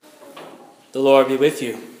The Lord be with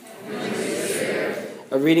you.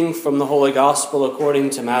 A reading from the Holy Gospel according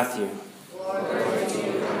to Matthew.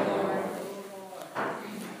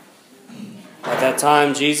 At that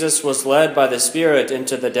time, Jesus was led by the Spirit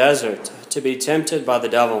into the desert to be tempted by the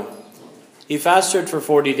devil. He fasted for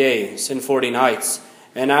 40 days and 40 nights,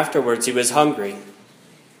 and afterwards he was hungry.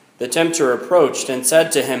 The tempter approached and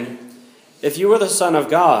said to him, "If you are the Son of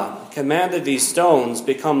God, command that these stones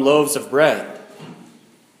become loaves of bread."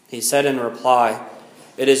 He said in reply,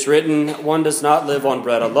 "It is written, one does not live on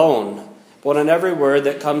bread alone, but on every word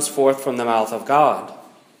that comes forth from the mouth of God."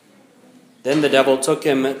 Then the devil took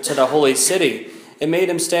him to the holy city and made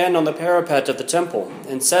him stand on the parapet of the temple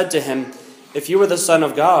and said to him, "If you are the Son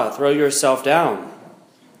of God, throw yourself down.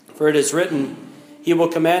 For it is written, he will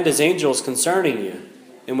command his angels concerning you,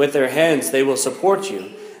 and with their hands they will support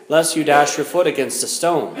you, lest you dash your foot against a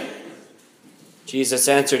stone." Jesus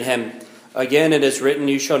answered him, "Again it is written,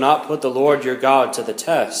 you shall not put the Lord your God to the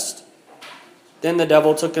test." Then the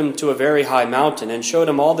devil took him to a very high mountain and showed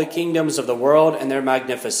him all the kingdoms of the world and their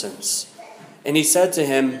magnificence. And he said to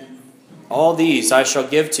him, "All these I shall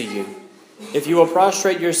give to you, if you will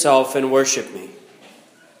prostrate yourself and worship me."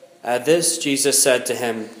 At this Jesus said to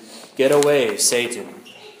him, "Get away, Satan.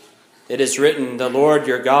 It is written, the Lord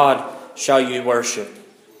your God shall you worship,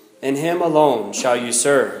 and him alone shall you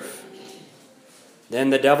serve." Then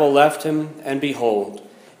the devil left him, and behold,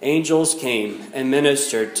 angels came and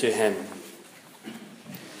ministered to him.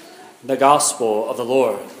 The Gospel of the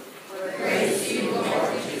Lord. Praise to you,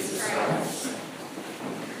 Lord Jesus Christ.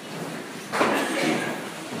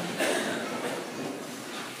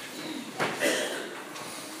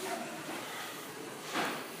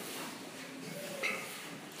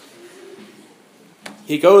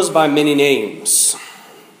 He goes by many names,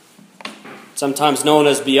 sometimes known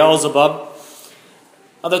as Beelzebub,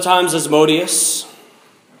 other times Asmodeus,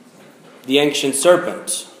 the ancient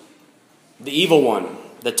serpent, the evil one,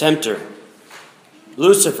 the tempter,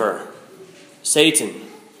 Lucifer, Satan,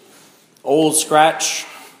 Old Scratch,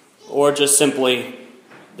 or just simply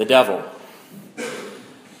the devil.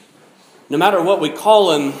 No matter what we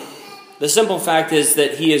call him, the simple fact is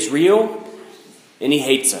that he is real and he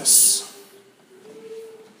hates us.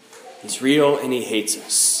 He's real and he hates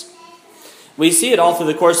us. We see it all through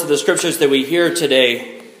the course of the scriptures that we hear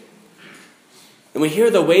today. And we hear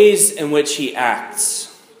the ways in which he acts,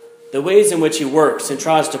 the ways in which he works and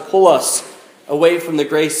tries to pull us away from the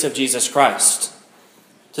grace of Jesus Christ,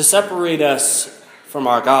 to separate us from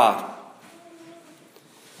our God.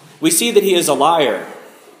 We see that he is a liar,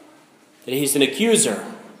 that he's an accuser,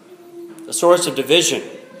 a source of division,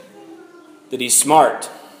 that he's smart,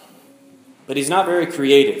 but he's not very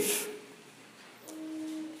creative.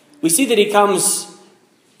 We see that he comes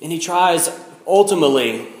and he tries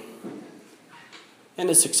ultimately, and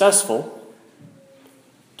is successful,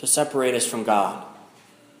 to separate us from God.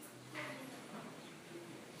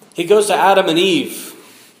 He goes to Adam and Eve,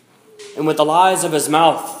 and with the lies of his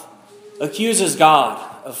mouth, accuses God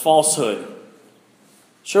of falsehood.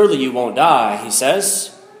 "Surely you won't die," he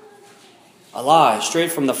says. A lie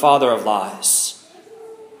straight from the father of lies.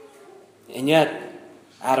 And yet,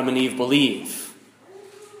 Adam and Eve believe.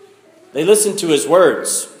 They listen to his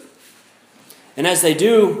words. And as they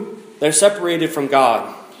do, they're separated from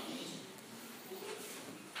God.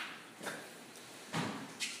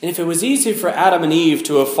 And if it was easy for Adam and Eve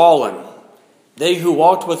to have fallen, they who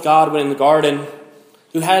walked with God in the garden,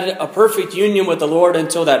 who had a perfect union with the Lord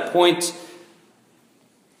until that point,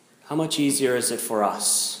 how much easier is it for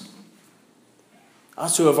us?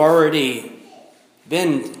 Us who have already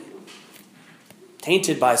been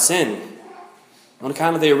tainted by sin, on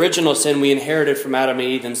account of the original sin we inherited from Adam and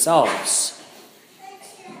Eve themselves.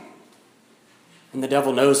 And the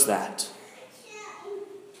devil knows that.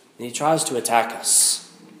 And he tries to attack us.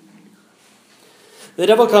 The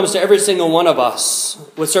devil comes to every single one of us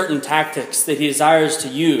with certain tactics that he desires to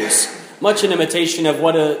use, much in imitation of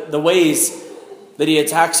the ways that he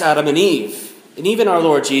attacks Adam and Eve, and even our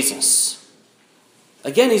Lord Jesus.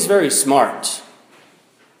 Again, he's very smart.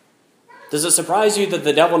 Does it surprise you that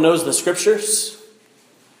the devil knows the scriptures?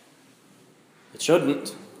 It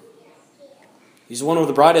shouldn't. He's one of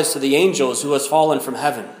the brightest of the angels who has fallen from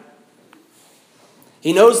heaven.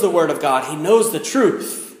 He knows the word of God. He knows the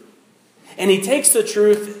truth. And he takes the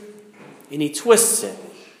truth and he twists it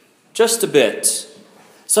just a bit,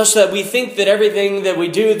 such that we think that everything that we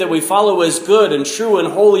do, that we follow, is good and true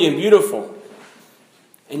and holy and beautiful.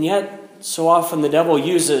 And yet, so often the devil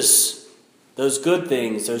uses those good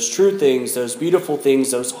things, those true things, those beautiful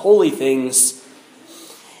things, those holy things,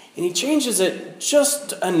 and he changes it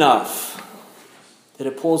just enough that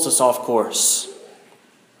it pulls us off course.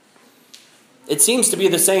 It seems to be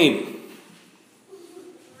the same.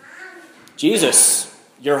 Jesus,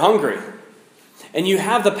 you're hungry, and you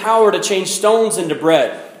have the power to change stones into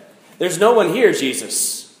bread. There's no one here,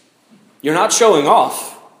 Jesus. You're not showing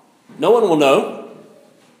off. No one will know.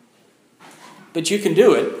 But you can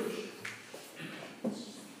do it.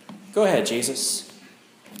 Go ahead, Jesus.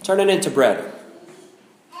 Turn it into bread.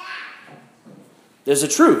 There's a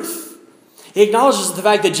truth. He acknowledges the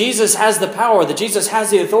fact that Jesus has the power, that Jesus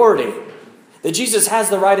has the authority, that Jesus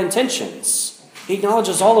has the right intentions. He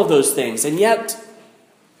acknowledges all of those things, and yet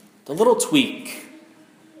the little tweak,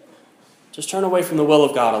 just turn away from the will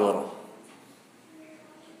of God a little.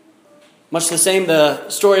 Much the same, the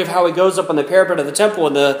story of how he goes up on the parapet of the temple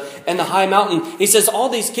and the high mountain. He says, all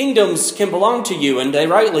these kingdoms can belong to you, and they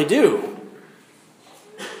rightly do.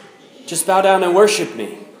 Just bow down and worship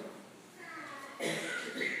me.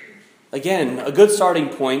 Again, a good starting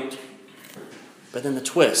point, but then the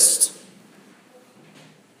twist.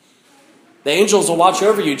 The angels will watch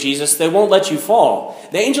over you, Jesus. They won't let you fall.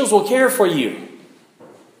 The angels will care for you.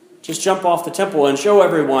 Just jump off the temple and show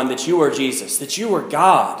everyone that you are Jesus, that you are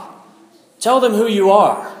God. Tell them who you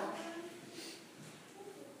are.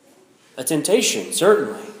 A temptation,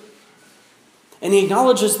 certainly. And he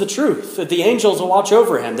acknowledges the truth, that the angels will watch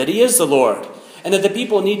over him, that he is the Lord, and that the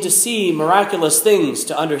people need to see miraculous things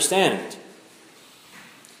to understand.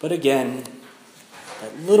 But again,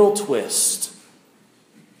 that little twist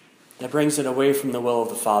that brings it away from the will of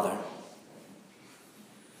the Father.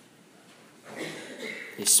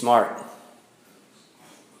 He's smart.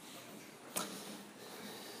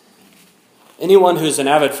 Anyone who's an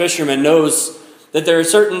avid fisherman knows that there are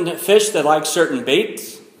certain fish that like certain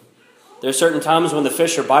bait. There are certain times when the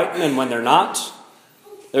fish are biting and when they're not.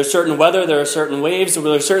 There's certain weather, there are certain waves, there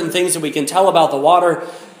are certain things that we can tell about the water,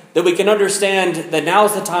 that we can understand that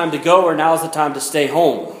now's the time to go or now's the time to stay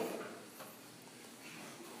home.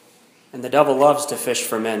 And the devil loves to fish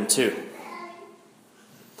for men too.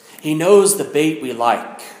 He knows the bait we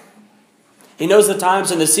like. He knows the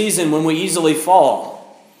times in the season when we easily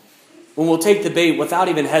fall, when we'll take the bait without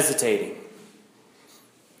even hesitating.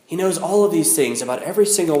 He knows all of these things about every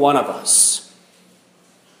single one of us.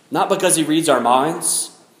 Not because he reads our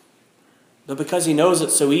minds, but because he knows it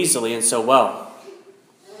so easily and so well.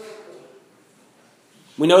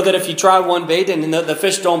 We know that if you try one bait and the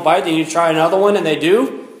fish don't bite, then you try another one and they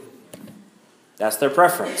do. That's their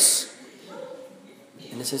preference.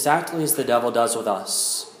 And it's exactly as the devil does with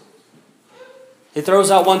us. He throws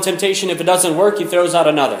out one temptation. If it doesn't work, he throws out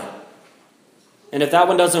another. And if that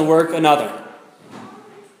one doesn't work, another.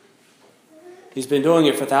 He's been doing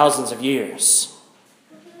it for thousands of years.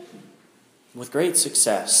 With great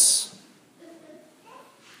success.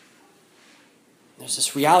 There's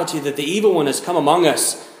this reality that the evil one has come among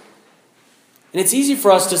us. And it's easy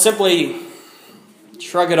for us to simply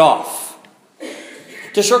shrug it off.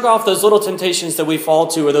 To shrug off those little temptations that we fall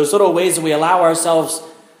to, or those little ways that we allow ourselves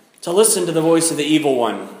to listen to the voice of the evil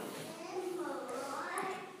one.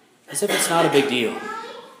 As if it's not a big deal.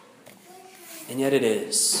 And yet it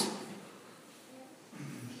is.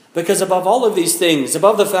 Because above all of these things,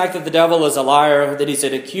 above the fact that the devil is a liar, that he's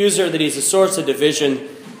an accuser, that he's a source of division,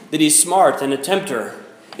 that he's smart and a tempter,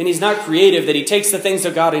 and he's not creative, that he takes the things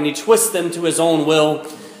of God and he twists them to his own will,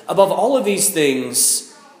 above all of these things,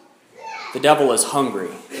 the devil is hungry.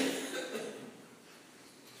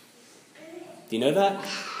 Do you know that?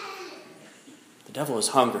 The devil is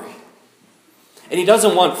hungry. And he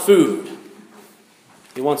doesn't want food.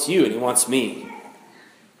 He wants you and he wants me.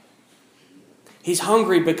 He's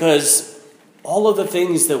hungry because all of the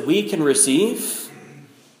things that we can receive,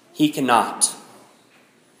 he cannot.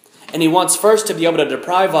 And he wants first to be able to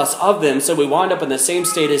deprive us of them so we wind up in the same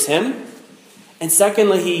state as him. And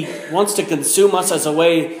secondly, he wants to consume us as a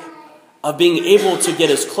way of being able to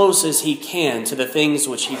get as close as he can to the things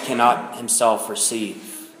which he cannot himself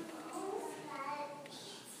receive.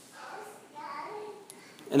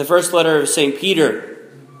 In the first letter of St. Peter,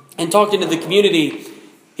 in talking to the community,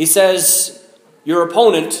 he says, your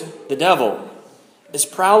opponent, the devil, is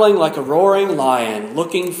prowling like a roaring lion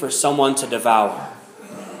looking for someone to devour.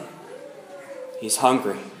 He's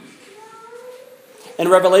hungry. In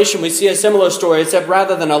Revelation, we see a similar story, except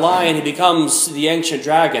rather than a lion, he becomes the ancient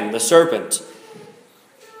dragon, the serpent.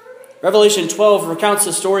 Revelation 12 recounts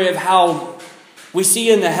the story of how we see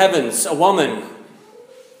in the heavens a woman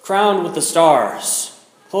crowned with the stars,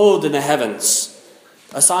 clothed in the heavens,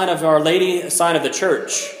 a sign of Our Lady, a sign of the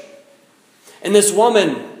church. And this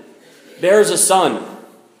woman bears a son,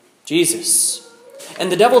 Jesus.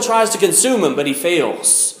 And the devil tries to consume him, but he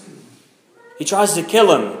fails. He tries to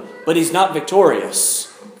kill him, but he's not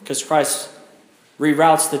victorious because Christ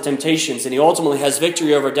reroutes the temptations, and he ultimately has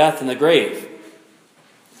victory over death and the grave.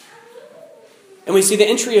 And we see the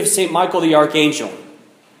entry of St. Michael the Archangel,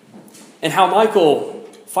 and how Michael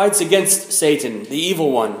fights against Satan, the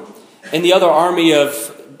evil one, and the other army of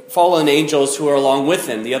fallen angels who are along with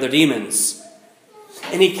him, the other demons.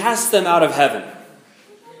 And he casts them out of heaven.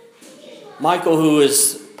 Michael, who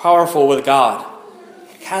is powerful with God,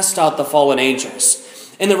 cast out the fallen angels.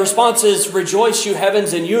 And the response is, "Rejoice, you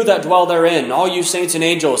heavens, and you that dwell therein, all you saints and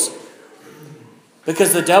angels,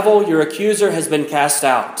 because the devil, your accuser, has been cast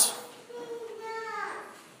out."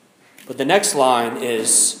 But the next line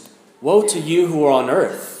is, "Woe to you who are on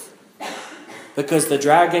earth, because the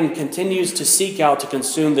dragon continues to seek out to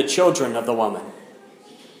consume the children of the woman."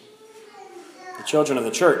 The children of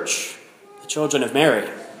the church, the children of Mary,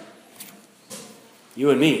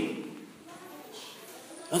 you and me.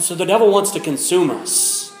 And so the devil wants to consume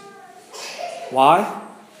us. Why?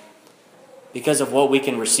 Because of what we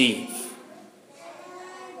can receive.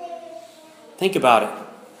 Think about it.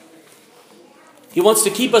 He wants to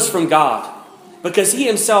keep us from God because he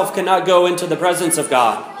himself cannot go into the presence of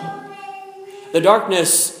God. The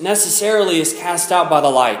darkness necessarily is cast out by the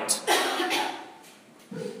light.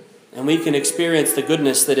 And we can experience the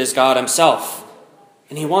goodness that is God himself.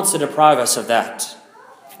 And he wants to deprive us of that.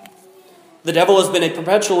 The devil has been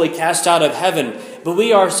perpetually cast out of heaven, but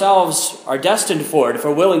we ourselves are destined for it if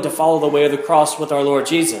we're willing to follow the way of the cross with our Lord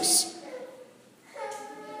Jesus.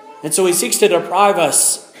 And so he seeks to deprive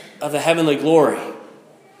us of the heavenly glory.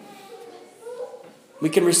 We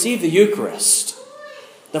can receive the Eucharist,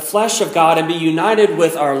 the flesh of God, and be united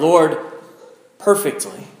with our Lord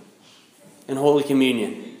perfectly in Holy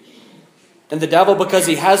Communion. And the devil, because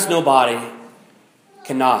he has no body,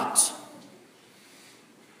 cannot.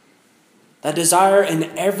 That desire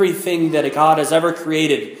in everything that God has ever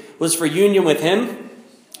created was for union with him.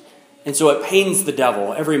 And so it pains the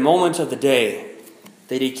devil every moment of the day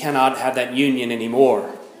that he cannot have that union anymore.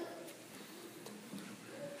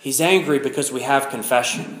 He's angry because we have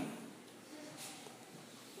confession.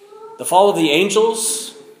 The fall of the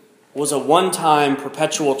angels was a one-time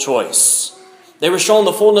perpetual choice. They were shown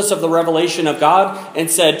the fullness of the revelation of God and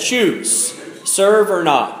said, "Choose, serve or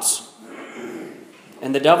not."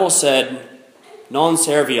 And the devil said, "Non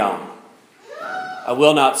serviam," I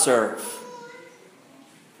will not serve.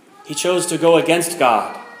 He chose to go against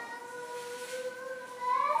God.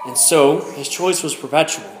 And so his choice was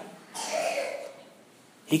perpetual.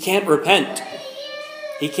 He can't repent.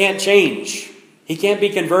 He can't change. He can't be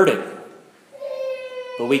converted.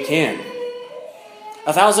 But we can.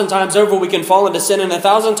 1,000 times over we can fall into sin, and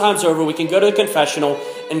 1,000 times over we can go to the confessional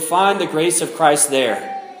and find the grace of Christ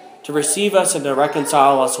there to receive us and to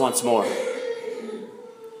reconcile us once more.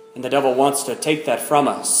 And the devil wants to take that from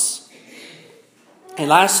us. And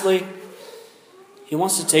lastly, he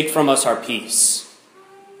wants to take from us our peace.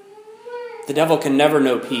 The devil can never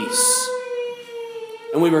know peace.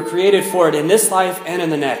 And we were created for it in this life and in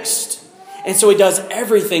the next. And so he does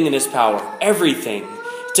everything in his power, everything,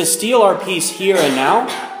 to steal our peace here and now,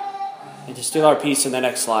 and to steal our peace in the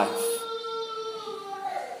next life.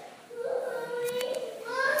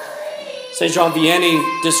 St. Jean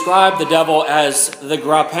Vianney described the devil as the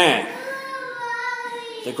grappin.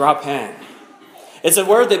 The grappin. It's a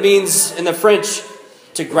word that means, in the French,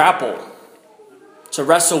 to grapple, to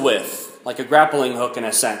wrestle with, like a grappling hook in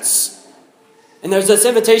a sense. And there's this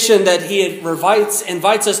invitation that he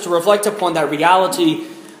invites us to reflect upon that reality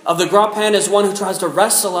of the grappin as one who tries to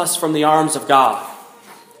wrestle us from the arms of God,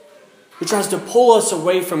 who tries to pull us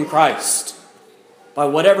away from Christ by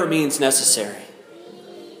whatever means necessary.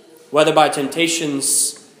 Whether by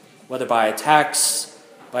temptations, whether by attacks,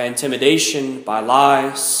 by intimidation, by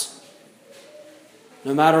lies.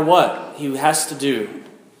 No matter what he has to do,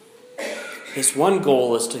 his one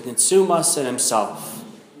goal is to consume us in himself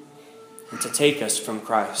and to take us from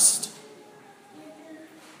Christ.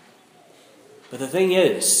 But the thing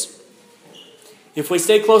is, if we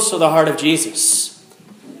stay close to the heart of Jesus,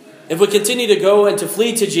 if we continue to go and to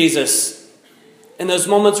flee to Jesus in those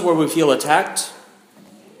moments where we feel attacked,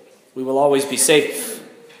 we will always be safe.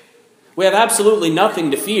 We have absolutely nothing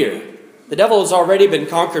to fear. The devil has already been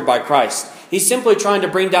conquered by Christ. He's simply trying to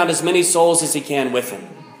bring down as many souls as he can with him.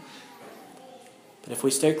 But if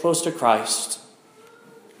we stay close to Christ,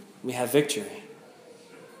 we have victory.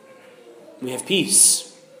 We have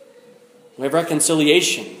peace. We have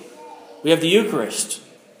reconciliation. We have the Eucharist.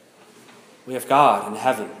 We have God in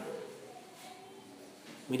heaven.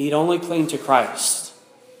 We need only cling to Christ,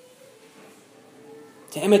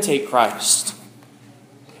 to imitate Christ,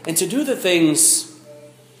 and to do the things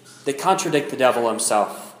that contradict the devil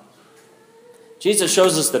himself. Jesus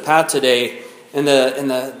shows us the path today and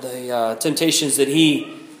the temptations that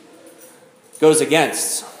he goes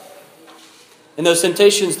against. In those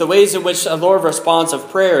temptations, the ways in which the Lord responds of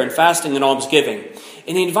prayer and fasting and almsgiving.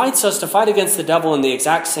 And he invites us to fight against the devil in the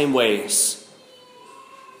exact same ways.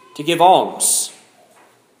 To give alms.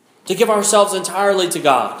 To give ourselves entirely to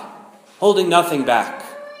God, holding nothing back.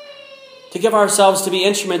 To give ourselves to be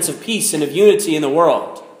instruments of peace and of unity in the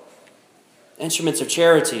world. Instruments of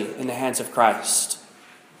charity in the hands of Christ.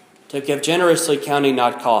 To give generously, counting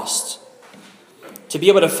not cost. To be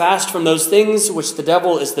able to fast from those things which the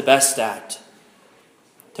devil is the best at.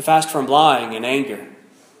 To fast from lying and anger.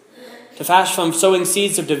 To fast from sowing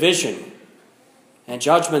seeds of division and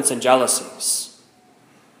judgments and jealousies.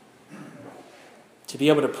 To be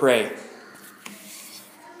able to pray.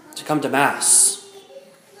 To come to Mass.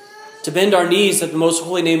 To bend our knees at the most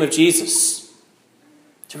holy name of Jesus.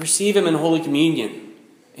 To receive him in Holy Communion,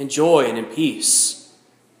 in joy and in peace.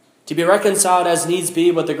 To be reconciled as needs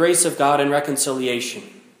be with the grace of God in reconciliation.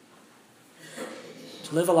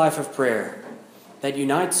 To live a life of prayer that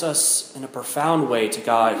unites us in a profound way to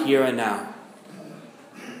God here and now.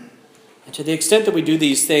 And to the extent that we do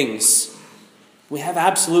these things, we have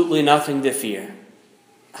absolutely nothing to fear.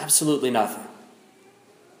 Absolutely nothing.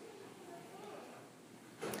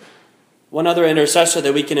 One other intercessor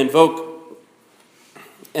that we can invoke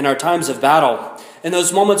in our times of battle, in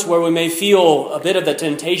those moments where we may feel a bit of the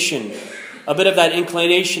temptation, a bit of that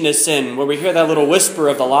inclination to sin, where we hear that little whisper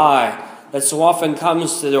of the lie that so often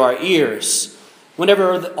comes to our ears,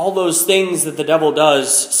 whenever all those things that the devil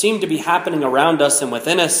does seem to be happening around us and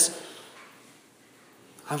within us,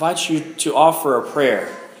 I invite you to offer a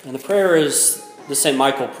prayer. And the prayer is the St.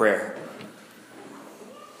 Michael prayer.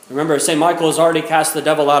 Remember, St. Michael has already cast the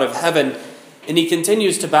devil out of heaven, and he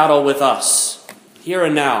continues to battle with us, here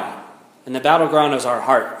and now. And the battleground is our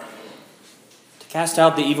heart. To cast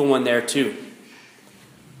out the evil one there too.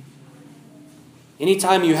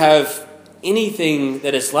 Anytime you have anything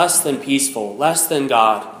that is less than peaceful, less than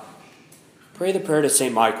God, pray the prayer to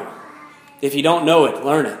St. Michael. If you don't know it,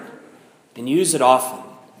 learn it. And use it often.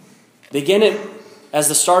 Begin it as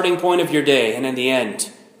the starting point of your day and in the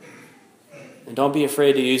end. And don't be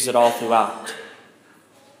afraid to use it all throughout.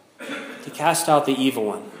 To cast out the evil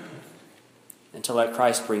one. And to let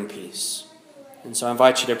Christ bring peace. And so I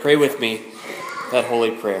invite you to pray with me that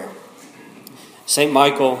holy prayer. St.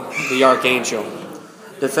 Michael, the Archangel,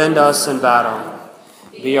 defend us in battle.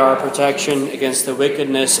 Be our protection against the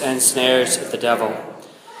wickedness and snares of the devil.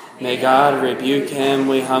 May God rebuke him,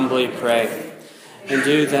 we humbly pray. And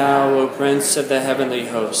do thou, O Prince of the heavenly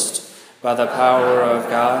host, by the power of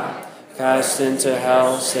God, cast into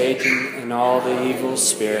hell Satan and all the evil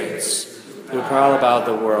spirits who prowl about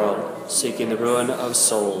the world, seeking the ruin of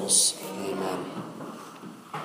souls.